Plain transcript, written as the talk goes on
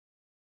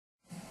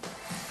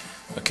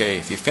Okay,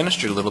 if you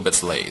finished your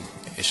LittleBits Lathe,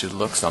 it should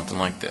look something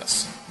like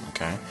this.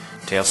 Okay,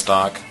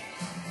 tailstock,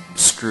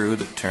 screw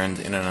that turns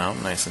in and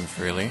out nice and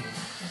freely,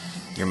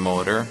 your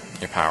motor,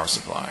 your power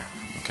supply.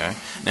 Okay,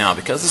 now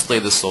because this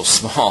lathe is so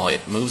small,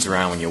 it moves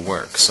around when you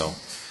work. So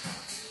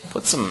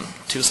put some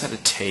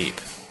two-sided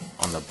tape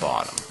on the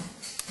bottom,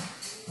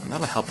 and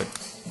that'll help it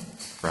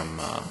from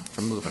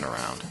moving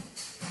around.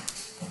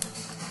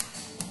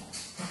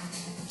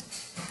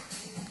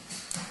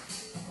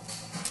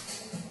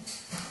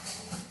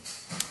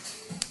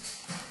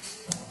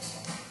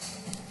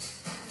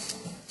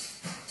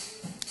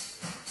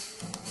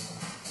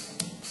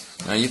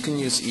 Now you can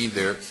use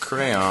either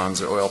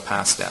crayons or oil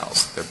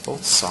pastels. They're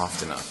both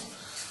soft enough.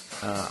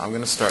 I'm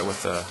going to start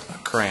with a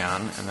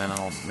crayon, and then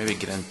I'll maybe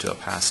get into a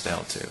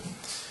pastel too.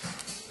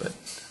 But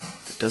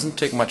it doesn't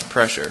take much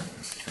pressure,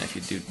 and if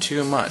you do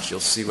too much,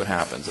 you'll see what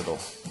happens. It'll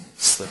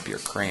slip your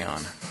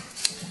crayon.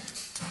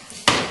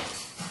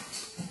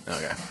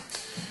 Okay.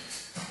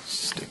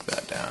 Stick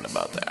that down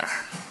about there.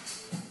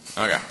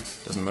 Okay.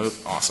 Doesn't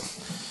move? Awesome.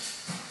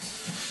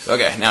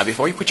 Okay, now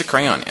before you put your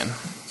crayon in,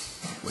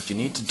 what you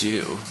need to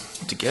do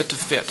to get it to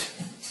fit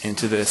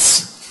into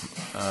this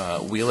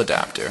wheel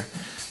adapter,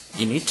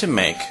 you need to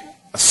make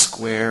a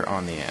square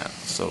on the end.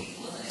 So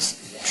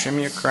trim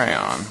your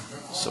crayon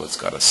so it's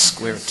got a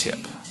square tip.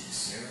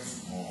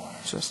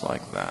 Just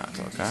like that,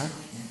 okay?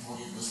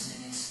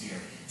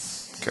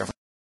 Careful.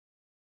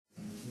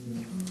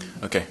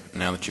 Okay,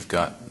 now that you've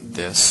got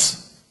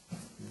this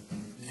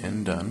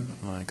end done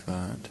like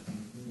that,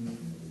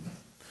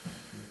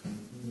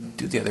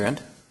 do the other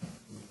end.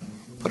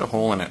 Put a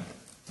hole in it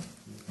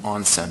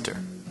on center.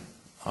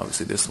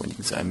 Obviously this one you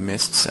can see I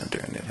missed center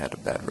and it had a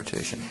bad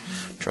rotation.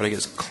 Try to get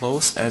as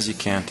close as you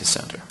can to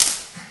center.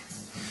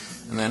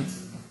 And then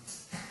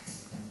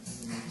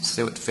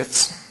see how it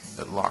fits?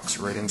 It locks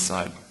right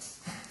inside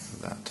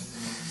that.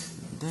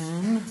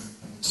 Then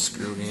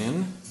screw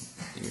in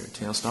your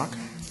tailstock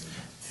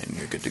and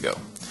you're good to go.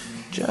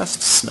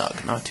 Just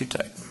snug, not too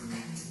tight.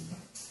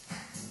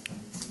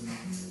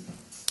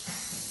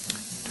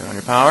 Turn on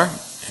your power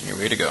and you're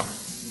ready to go.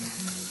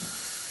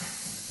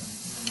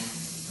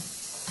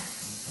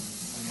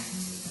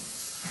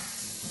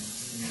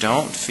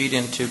 Don't feed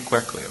in too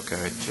quickly,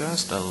 okay?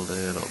 Just a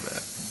little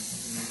bit.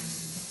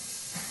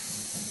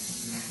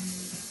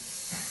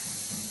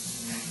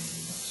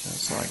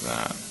 Just like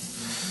that.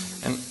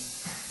 And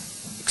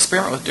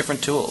experiment with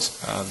different tools.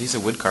 These are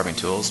wood carving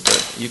tools,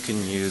 but you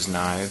can use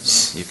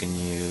knives, you can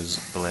use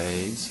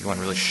blades. You want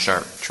a really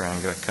sharp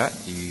triangular cut,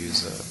 you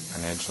use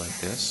an edge like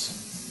this.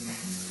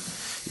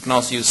 You can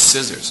also use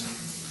scissors,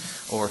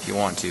 or if you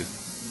want to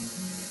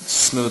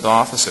smooth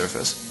off a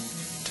surface,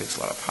 it takes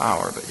a lot of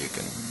power, but you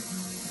can.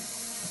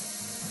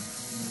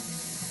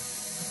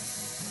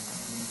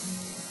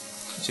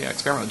 So yeah,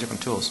 experiment with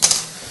different tools.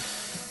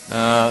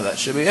 That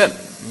should be it.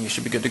 You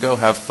should be good to go.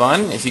 Have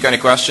fun. If you got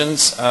any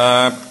questions,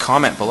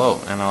 comment below,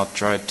 and I'll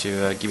try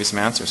to give you some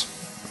answers.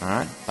 All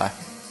right, bye.